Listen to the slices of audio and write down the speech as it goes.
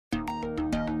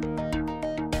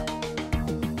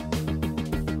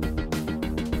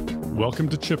Welcome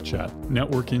to Chip Chat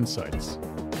Network Insights.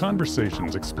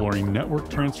 Conversations exploring network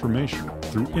transformation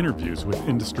through interviews with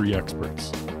industry experts.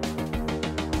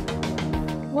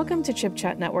 Welcome to Chip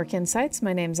Chat Network Insights.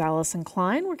 My name's Allyson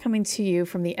Klein. We're coming to you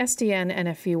from the SDN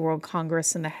NFV World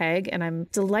Congress in The Hague, and I'm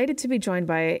delighted to be joined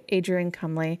by Adrian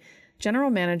Comley, General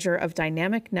Manager of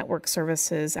Dynamic Network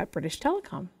Services at British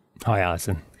Telecom. Hi,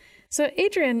 Allyson. So,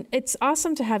 Adrian, it's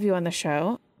awesome to have you on the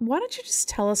show. Why don't you just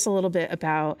tell us a little bit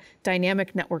about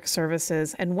Dynamic Network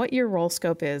Services and what your role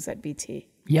scope is at BT?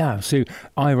 Yeah, so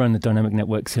I run the Dynamic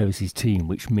Network Services team,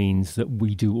 which means that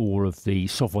we do all of the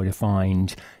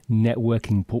software-defined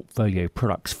networking portfolio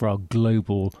products for our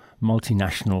global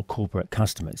multinational corporate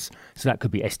customers. So that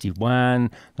could be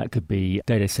SD-WAN, that could be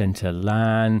data center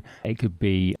LAN, it could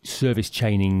be service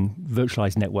chaining,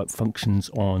 virtualized network functions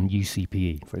on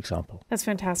uCPE, for example. That's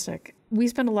fantastic. We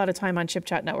spend a lot of time on Chip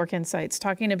Chat Network Insights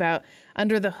talking about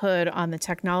under the hood on the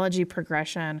technology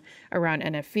progression around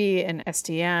NFV and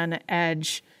SDN,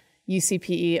 Edge,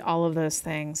 uCPE, all of those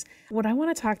things. What I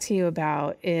want to talk to you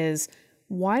about is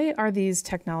why are these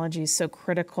technologies so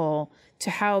critical to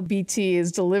how BT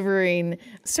is delivering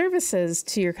services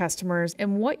to your customers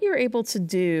and what you're able to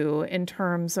do in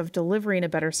terms of delivering a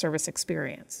better service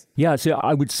experience? Yeah, so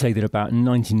I would say that about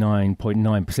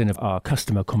 99.9% of our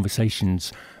customer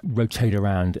conversations rotate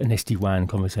around an SD-WAN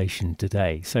conversation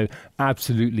today. So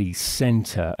absolutely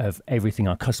center of everything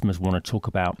our customers want to talk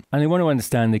about. And they want to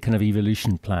understand the kind of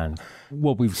evolution plan.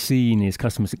 What we've seen is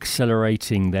customers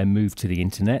accelerating their move to the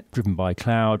internet, driven by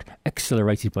cloud,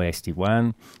 accelerated by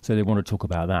SD-WAN. So they want to talk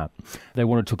about that. They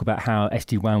want to talk about how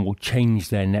SD-WAN will change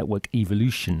their network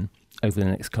evolution over the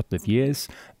next couple of years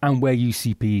and where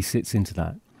uCPE sits into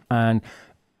that. And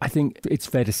I think it's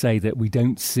fair to say that we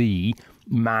don't see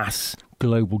mass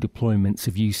global deployments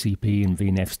of uCPE and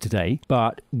VNFs today,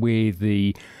 but with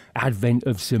the advent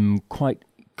of some quite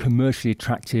commercially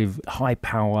attractive,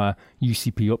 high-power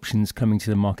uCPE options coming to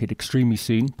the market extremely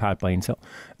soon, powered by Intel,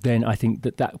 then I think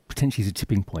that potentially is a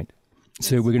tipping point.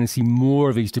 So we're going to see more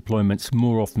of these deployments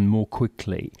more often, more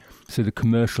quickly. So the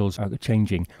commercials are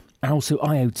changing. And also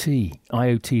IoT.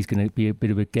 IoT is going to be a bit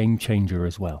of a game changer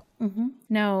as well. Mm-hmm.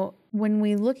 Now, when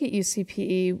we look at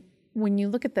uCPE, when you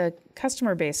look at the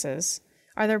customer bases,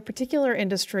 are there particular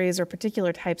industries or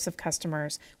particular types of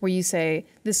customers where you say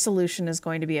this solution is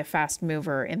going to be a fast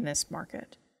mover in this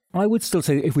market? I would still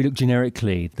say that if we look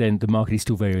generically, then the market is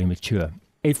still very immature.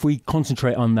 If we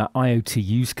concentrate on that IoT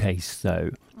use case, though,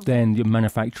 then your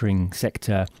manufacturing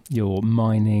sector, your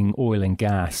mining, oil and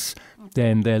gas,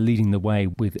 then they're leading the way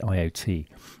with IoT.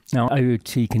 Now,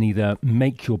 IoT can either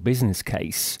make your business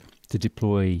case to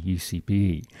deploy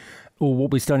uCPE, or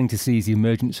what we're starting to see is the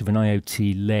emergence of an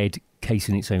IoT-led case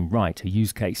in its own right, a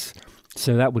use case.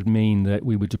 So that would mean that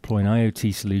we would deploy an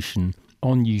IoT solution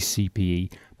on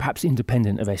uCPE, perhaps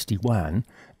independent of SD-WAN,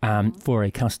 for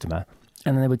a customer,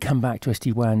 and then they would come back to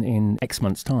SD-WAN in X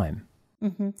months' time.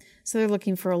 Mm-hmm. So they're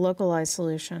looking for a localized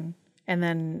solution, and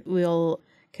then we'll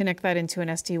connect that into an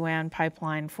SD-WAN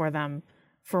pipeline for them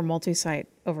for multi-site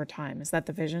over time. Is that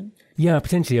the vision? Yeah,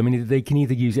 potentially. I mean, they can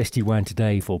either use SD-WAN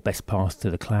today for best path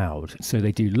to the cloud. So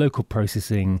they do local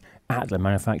processing at the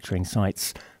manufacturing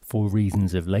sites for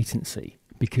reasons of latency.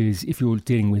 Because if you're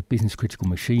dealing with business critical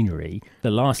machinery,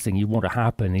 the last thing you want to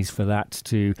happen is for that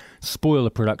to spoil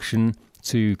the production,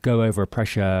 to go over a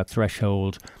pressure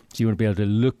threshold. So you want to be able to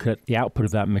look at the output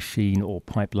of that machine or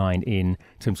pipeline in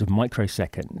terms of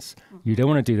microseconds. You don't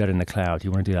want to do that in the cloud.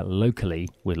 You want to do that locally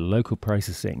with local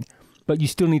processing. But you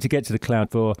still need to get to the cloud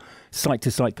for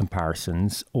site-to-site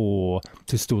comparisons or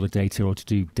to store the data or to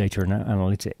do data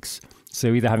analytics.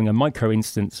 So either having a micro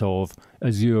instance of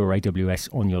Azure or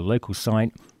AWS on your local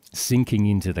site, syncing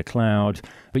into the cloud,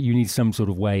 but you need some sort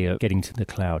of way of getting to the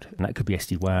cloud. And that could be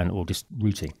SD-WAN or just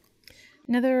routing.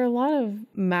 Now, there are a lot of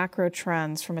macro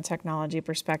trends from a technology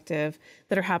perspective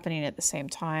that are happening at the same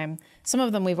time. Some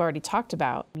of them we've already talked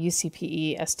about,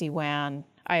 uCPE, SD-WAN,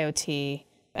 IoT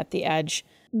at the edge.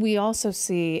 We also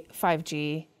see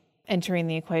 5G entering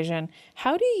the equation.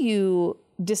 How do you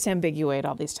disambiguate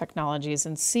all these technologies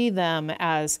and see them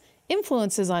as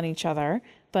influences on each other,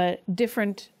 but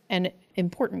different and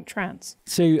important trends?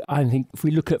 So I think if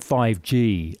we look at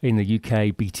 5G in the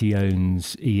UK, BT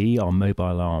owns EE, our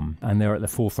mobile arm, and they're at the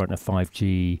forefront of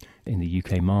 5G in the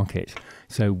UK market.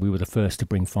 So we were the first to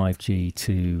bring 5G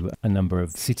to a number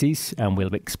of cities, and we'll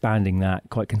be expanding that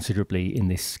quite considerably in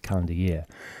this calendar year.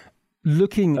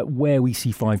 Looking at where we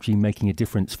see 5G making a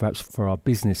difference, perhaps for our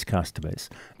business customers,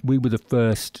 we were the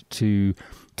first to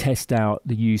test out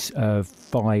the use of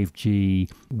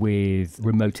 5G with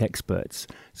remote experts.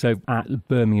 So at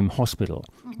Birmingham Hospital,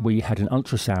 we had an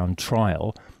ultrasound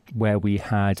trial where we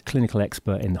had a clinical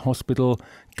expert in the hospital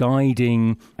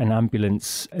guiding an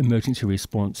ambulance emergency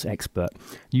response expert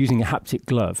using a haptic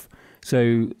glove.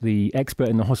 So the expert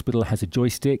in the hospital has a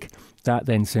joystick that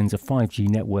then sends a 5G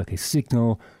network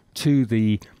signal to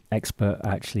the expert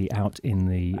actually out in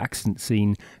the accident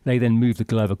scene. They then move the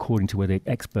glove according to where the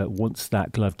expert wants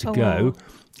that glove to go. Wow.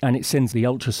 And it sends the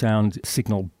ultrasound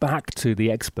signal back to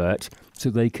the expert so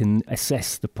they can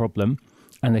assess the problem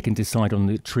and they can decide on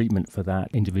the treatment for that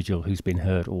individual who's been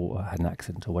hurt or had an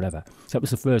accident or whatever. So that was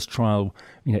the first trial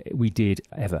we did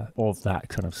ever of that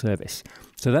kind of service.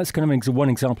 So that's kind of one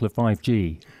example of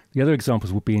 5G. The other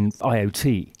examples would be in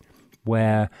IoT,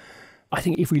 where I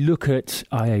think if we look at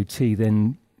IoT,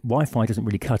 then Wi-Fi doesn't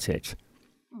really cut it.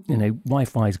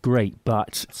 Wi-Fi is great,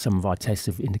 but some of our tests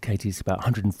have indicated it's about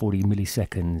 140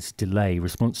 milliseconds delay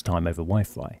response time over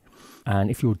Wi-Fi. And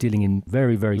if you're dealing in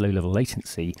very, very low-level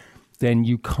latency, then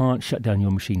you can't shut down your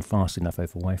machine fast enough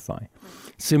over Wi-Fi.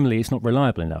 Similarly, it's not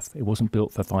reliable enough. It wasn't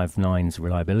built for 5.9's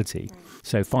reliability.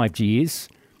 So 5G is,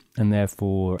 and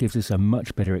therefore gives us a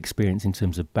much better experience in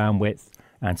terms of bandwidth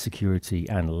and security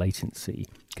and latency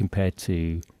compared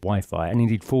to Wi-Fi and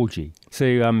indeed 4G.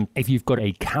 So if you've got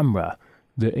a camera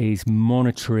that is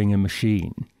monitoring a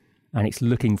machine and it's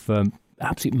looking for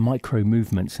absolute micro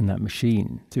movements in that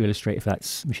machine to illustrate if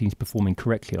that machine's performing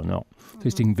correctly or not. So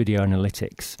it's doing video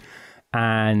analytics.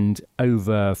 And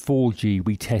over 4G,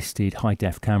 we tested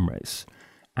high-def cameras,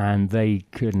 and they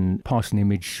can pass an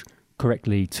image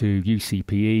correctly to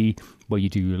uCPE, where you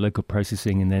do your local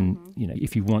processing, and then,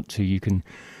 if you want to, you can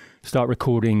start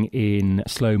recording in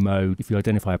slow mode if you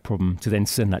identify a problem to then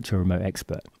send that to a remote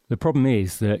expert. The problem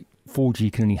is that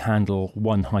 4G can only handle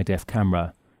one high-def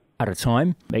camera at a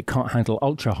time. It can't handle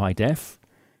ultra-high def.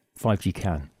 5G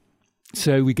can.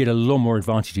 So we get a lot more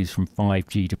advantages from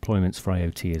 5G deployments for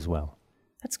IoT as well.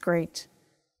 That's great.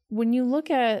 When you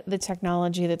look at the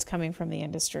technology that's coming from the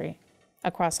industry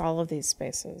across all of these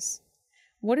spaces,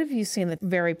 what have you seen that's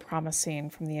very promising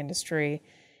from the industry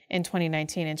in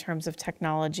 2019 in terms of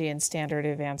technology and standard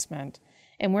advancement?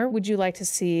 And where would you like to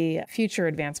see future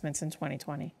advancements in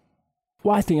 2020?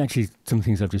 Well, I think actually some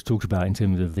things I've just talked about in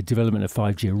terms of the development of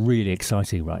 5G are really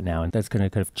exciting right now, and that's going to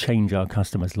kind of change our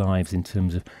customers' lives in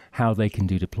terms of how they can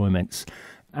do deployments.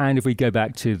 And if we go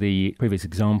back to the previous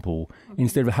example,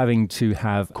 instead of having to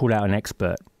have called out an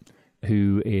expert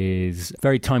who is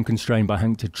very time constrained by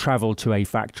having to travel to a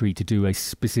factory to do a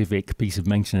specific piece of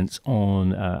maintenance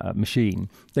on a machine,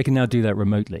 they can now do that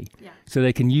remotely. Yeah. So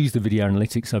they can use the video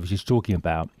analytics I was just talking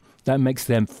about. That makes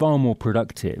them far more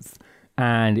productive.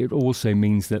 And it also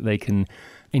means that they can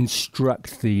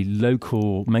instruct the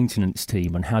local maintenance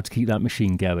team on how to keep that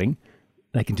machine going.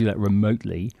 They can do that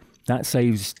remotely. That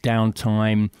saves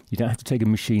downtime. You don't have to take a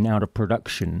machine out of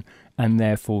production, and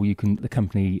therefore the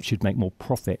company should make more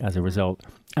profit as a result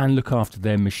and look after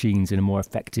their machines in a more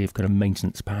effective kind of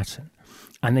maintenance pattern.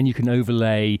 And then you can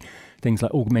overlay things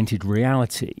like augmented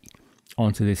reality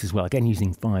onto this as well, again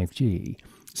using 5G.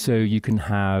 So you can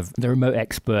have the remote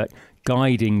expert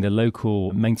guiding the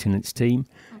local maintenance team.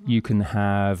 You can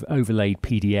have overlaid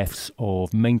PDFs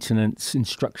of maintenance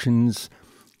instructions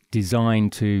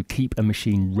designed to keep a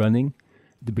machine running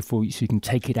so you can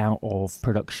take it out of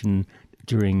production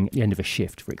during the end of a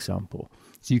shift, for example.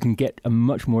 So you can get a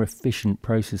much more efficient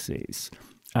processes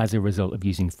as a result of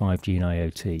using 5G and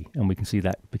IoT. And we can see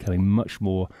that becoming much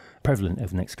more prevalent over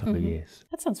the next couple of years.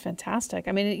 That sounds fantastic.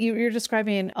 I mean, you're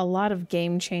describing a lot of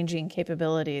game-changing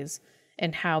capabilities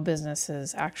in how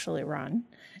businesses actually run.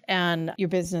 And your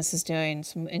business is doing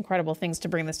some incredible things to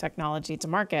bring this technology to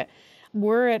market.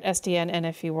 We're at SDN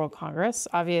NFV World Congress,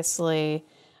 obviously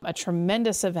a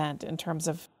tremendous event in terms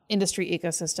of industry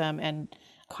ecosystem and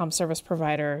comm service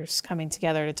providers coming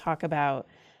together to talk about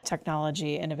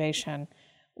technology innovation.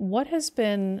 What has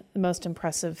been the most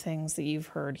impressive things that you've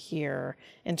heard here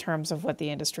in terms of what the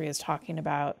industry is talking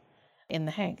about in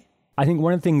The Hague? I think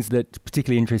one of the things that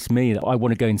particularly interests me that I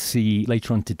want to go and see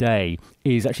later on today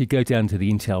is actually go down to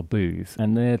the Intel booth.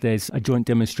 And there's a joint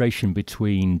demonstration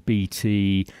between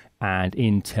BT and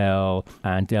Intel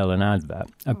and Dell and Adva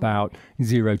about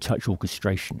zero-touch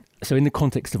orchestration. So in the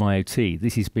context of IoT,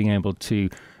 this is being able to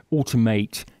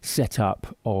automate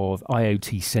setup of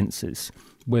IoT sensors,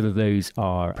 whether those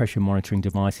are pressure monitoring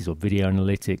devices or video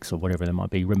analytics or whatever they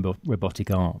might be,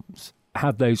 robotic arms.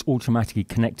 Have those automatically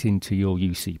connect into your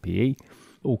uCPE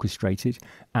orchestrated,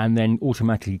 and then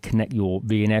automatically connect your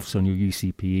VNFs on your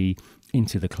uCPE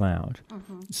into the cloud.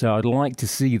 So I'd like to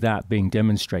see that being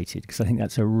demonstrated, because I think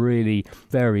that's a really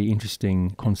very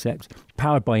interesting concept,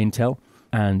 powered by Intel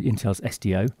and Intel's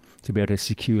SDO, to be able to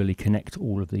securely connect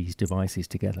all of these devices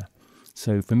together.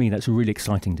 So for me, that's a really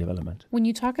exciting development. When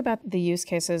you talk about the use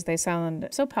cases, they sound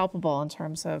so palpable in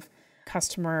terms of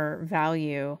customer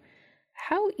value.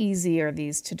 How easy are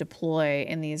these to deploy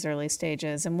in these early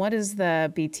stages? And what is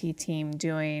the BT team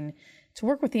doing to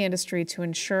work with the industry to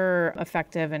ensure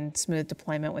effective and smooth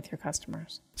deployment with your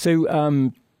customers?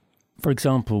 So, for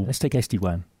example, let's take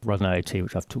SD-WAN rather than IoT,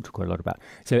 which I've talked quite a lot about.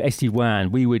 So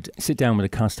SD-WAN, we would sit down with a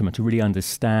customer to really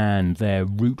understand their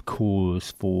root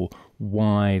cause for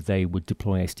why they would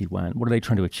deploy SD-WAN. What are they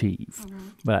trying to achieve?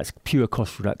 Well, that's pure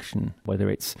cost reduction, whether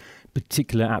it's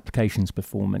particular applications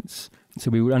performance. So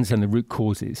we would understand the root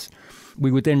causes.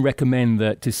 We would then recommend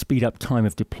that to speed up time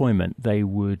of deployment, they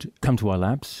would come to our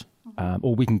labs,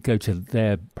 or we can go to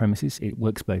their premises. It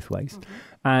works both ways.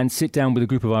 And sit down with a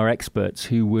group of our experts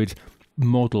who would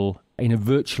model in a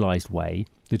virtualized way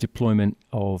the deployment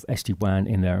of SD-WAN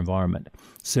in their environment.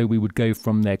 So we would go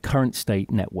from their current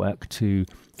state network to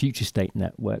future state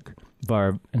network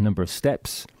via a number of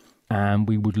steps. And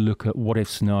we would look at what if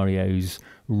scenarios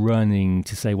running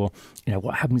to say, well,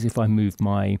 what happens if I move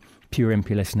my pure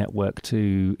MPLS network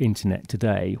to internet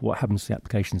today? What happens to the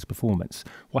application's performance?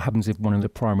 What happens if one of the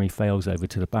primary fails over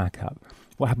to the backup?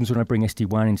 What happens when I bring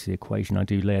SD-WAN into the equation? I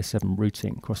do layer 7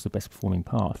 routing across the best performing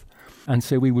path. And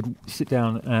so we would sit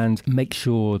down and make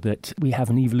sure that we have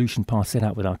an evolution path set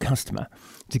out with our customer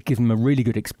to give them a really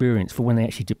good experience for when they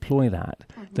actually deploy that.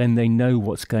 Then they know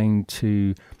what's going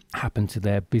to happen to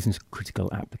their business critical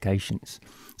applications.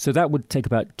 So that would take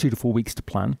about 2 to 4 weeks to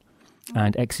plan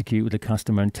and execute with the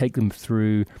customer and take them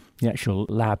through the actual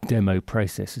lab demo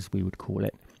process, as we would call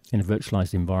it, in a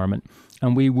virtualized environment.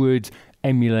 And we would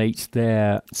emulate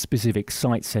their specific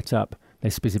site setup,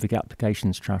 their specific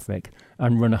applications traffic,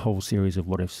 and run a whole series of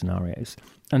what-if scenarios.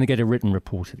 And they get a written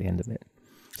report at the end of it.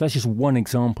 So that's just one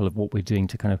example of what we're doing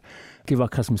to kind of give our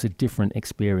customers a different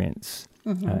experience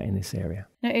in this area.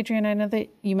 Now, Adrian, I know that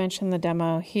you mentioned the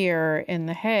demo here in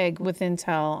The Hague with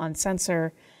Intel on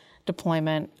sensor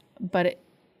deployment, but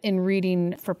in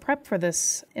reading for prep for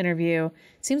this interview,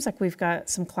 it seems like we've got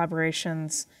some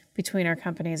collaborations between our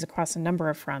companies across a number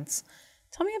of fronts.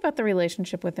 Tell me about the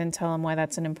relationship with Intel and why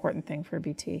that's an important thing for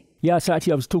BT. Yeah, so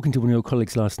actually I was talking to one of your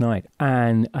colleagues last night,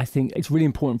 and I think it's really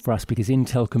important for us because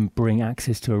Intel can bring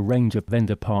access to a range of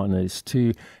vendor partners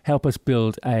to help us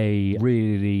build a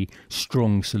really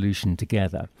strong solution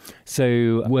together.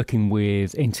 So working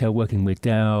with Intel, working with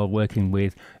Dell, working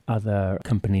with other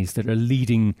companies that are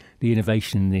leading the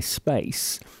innovation in this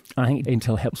space, I think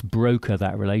Intel helps broker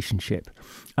that relationship.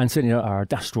 And certainly our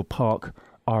Industrial Park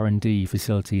R&D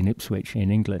facility in Ipswich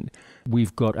in England,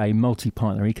 we've got a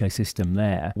multi-partner ecosystem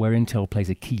there where Intel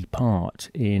plays a key part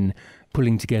in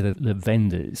pulling together the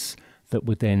vendors that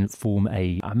would then form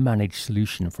a managed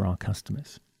solution for our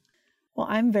customers. Well,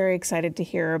 I'm very excited to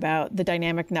hear about the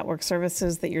dynamic network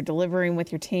services that you're delivering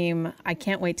with your team. I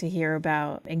can't wait to hear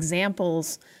about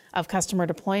examples of customer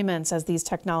deployments as these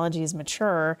technologies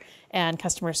mature and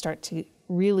customers start to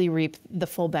really reap the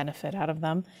full benefit out of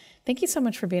them. Thank you so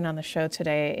much for being on the show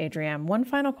today, Adrian. One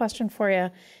final question for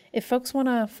you. If folks want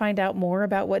to find out more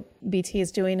about what BT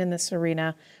is doing in this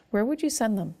arena, where would you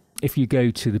send them? If you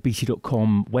go to the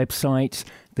bt.com website,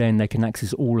 then they can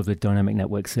access all of the dynamic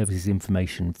network services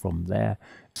information from there.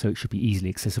 So it should be easily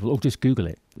accessible, or just Google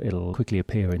it. It'll quickly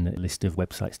appear in the list of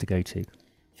websites to go to.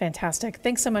 Fantastic.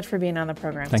 Thanks so much for being on the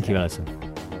program Thank today. you, Allyson.